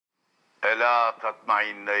Ela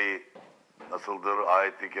tatmainneyi nasıldır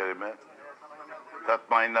ayet-i kerime?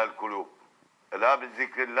 Tatmainnel kulub. Ela bi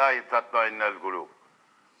zikrillahi tatmainnel kulub.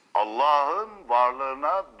 Allah'ın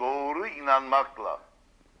varlığına doğru inanmakla,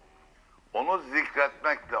 onu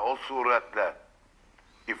zikretmekle, o suretle,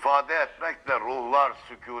 ifade etmekle ruhlar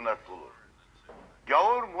sükunet bulur.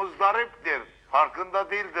 Gavur muzdariptir,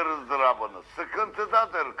 farkında değildir ızdırabını,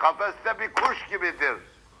 sıkıntıdadır, kafeste bir kuş gibidir.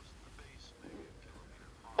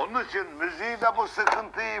 Onun için müziği de bu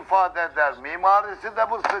sıkıntıyı ifade eder, mimarisi de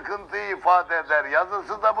bu sıkıntıyı ifade eder,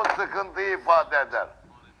 yazısı da bu sıkıntıyı ifade eder.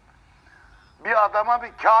 Bir adama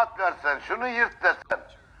bir kağıt versen, şunu yırt desen,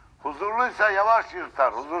 huzurluysa yavaş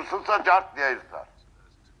yırtar, huzursuzsa cart diye yırtar.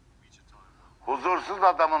 Huzursuz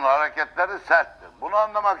adamın hareketleri serttir. Bunu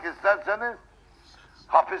anlamak isterseniz,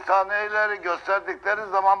 hapishaneleri gösterdikleri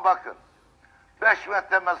zaman bakın. 5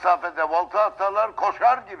 metre mesafede volta atarlar,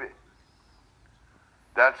 koşar gibi.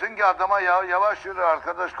 Dersin ki adama ya yavaş yürü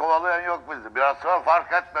arkadaş, kovalayan yok bizi. Biraz sonra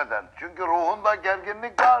fark etmeden. Çünkü ruhunda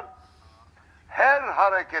gerginlik var. Her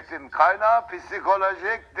hareketin kaynağı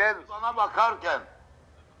psikolojiktir. Sana bakarken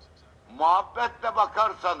muhabbetle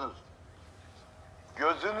bakarsanız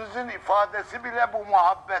gözünüzün ifadesi bile bu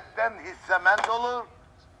muhabbetten hissemend olur.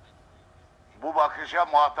 Bu bakışa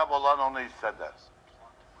muhatap olan onu hisseder.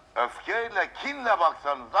 Öfkeyle, kinle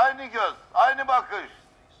baksanız aynı göz, aynı bakış.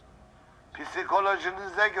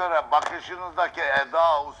 Psikolojinize göre bakışınızdaki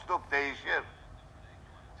eda, uslup değişir.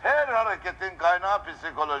 Her hareketin kaynağı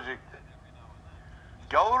psikolojiktir.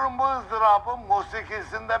 Gavurun bu ızdırabı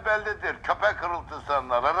musikisinde bellidir. Köpek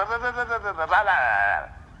hırıltısında.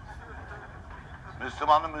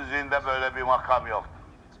 Müslümanın müziğinde böyle bir makam yok.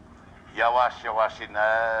 Yavaş yavaş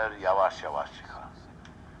iner, yavaş yavaş çıkar.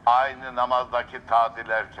 Aynı namazdaki tadil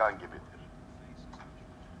erkan gibidir.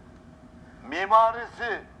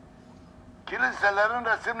 Mimarisi, kiliselerin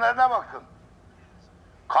resimlerine bakın.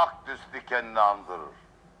 Kaktüs dikenini andırır.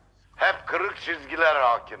 Hep kırık çizgiler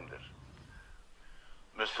hakimdir.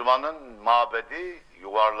 Müslümanın mabedi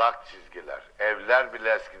yuvarlak çizgiler. Evler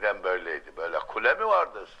bile eskiden böyleydi. Böyle kule mi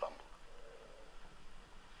vardı İstanbul'da?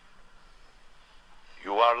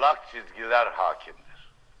 Yuvarlak çizgiler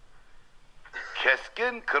hakimdir.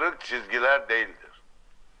 Keskin kırık çizgiler değildir.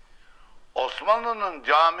 Osmanlı'nın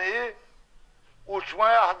camii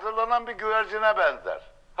uçmaya hazırlanan bir güvercine benzer.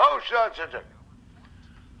 Ha uçağı açacak.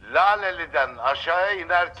 Laleli'den aşağıya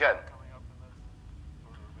inerken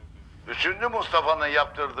 3. Mustafa'nın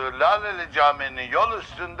yaptırdığı Laleli Camii'nin yol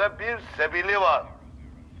üstünde bir sebili var.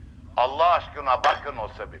 Allah aşkına bakın o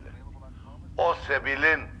sebili. O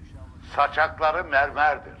sebilin saçakları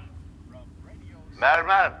mermerdir.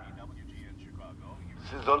 Mermer.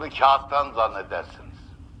 Siz onu kağıttan zannedersiniz.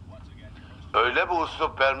 Öyle bir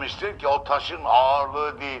üslup vermiştir ki o taşın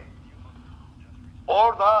ağırlığı değil.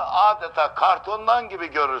 Orada adeta kartondan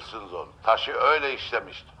gibi görürsünüz onu. Taşı öyle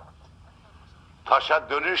işlemiştir. Taşa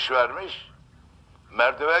dönüş vermiş,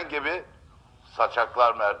 merdiven gibi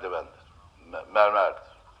saçaklar merdivendir,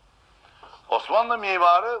 mermerdir. Osmanlı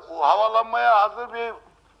mimarı bu havalanmaya hazır bir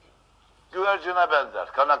güvercine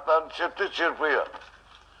benzer. Kanatlarını çırpıyor.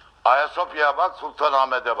 Ayasofya'ya bak,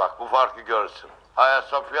 Sultanahmet'e bak, bu farkı görürsün.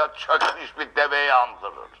 Ayasofya çökmüş bir deveyi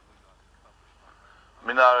andırır.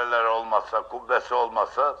 Minareler olmasa, kubbesi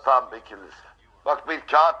olmasa tam bir kilise. Bak bir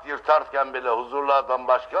kağıt yırtarken bile huzurlu adam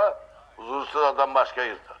başka, huzursuz adam başka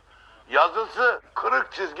yırtar. Yazısı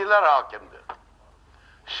kırık çizgiler hakimdir.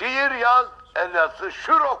 Şiir yaz, el yazısı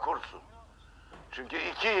şür okursun. Çünkü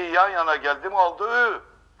iki yan yana geldi mi oldu ü.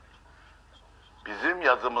 Bizim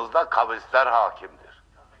yazımızda kavisler hakimdir.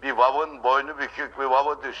 Bir vavın boynu bükük bir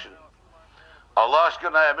vavı düşün. Allah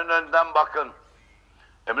aşkına Eminönü'nden bakın.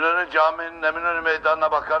 Eminönü Camii'nin Eminönü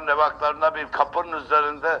Meydanı'na bakan revaklarına bir kapının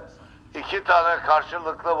üzerinde 2 tane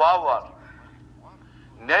karşılıklı vav var.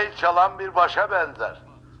 Ney çalan bir başa benzer.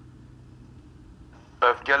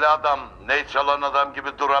 Öfkeli adam ney çalan adam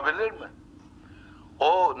gibi durabilir mi?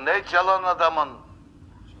 O ney çalan adamın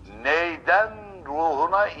neyden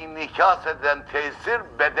ruhuna inikas eden tesir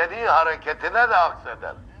bedeni hareketine de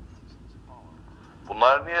akseder.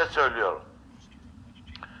 Bunları niye söylüyorum?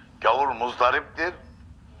 Gavur muzdariptir.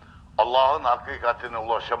 Allah'ın hakikatine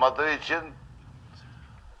ulaşamadığı için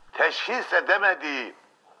teşhis edemediği,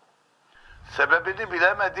 sebebini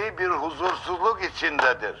bilemediği bir huzursuzluk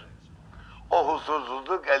içindedir. O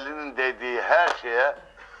huzursuzluk elinin değdiği her şeye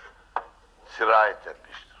sirayet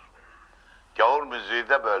etmiştir. Gavur müziği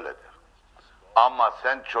de böyledir. Ama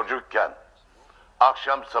sen çocukken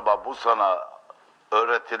akşam sabah bu sana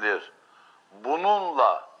öğretilir.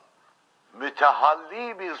 Bununla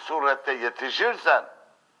mütehalli bir surette yetişirsen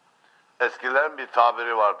Eskilerin bir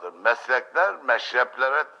tabiri vardır. Meslekler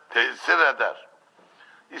meşreplere tesir eder.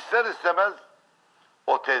 İster istemez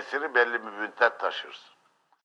o tesiri belli bir müddet taşırsın.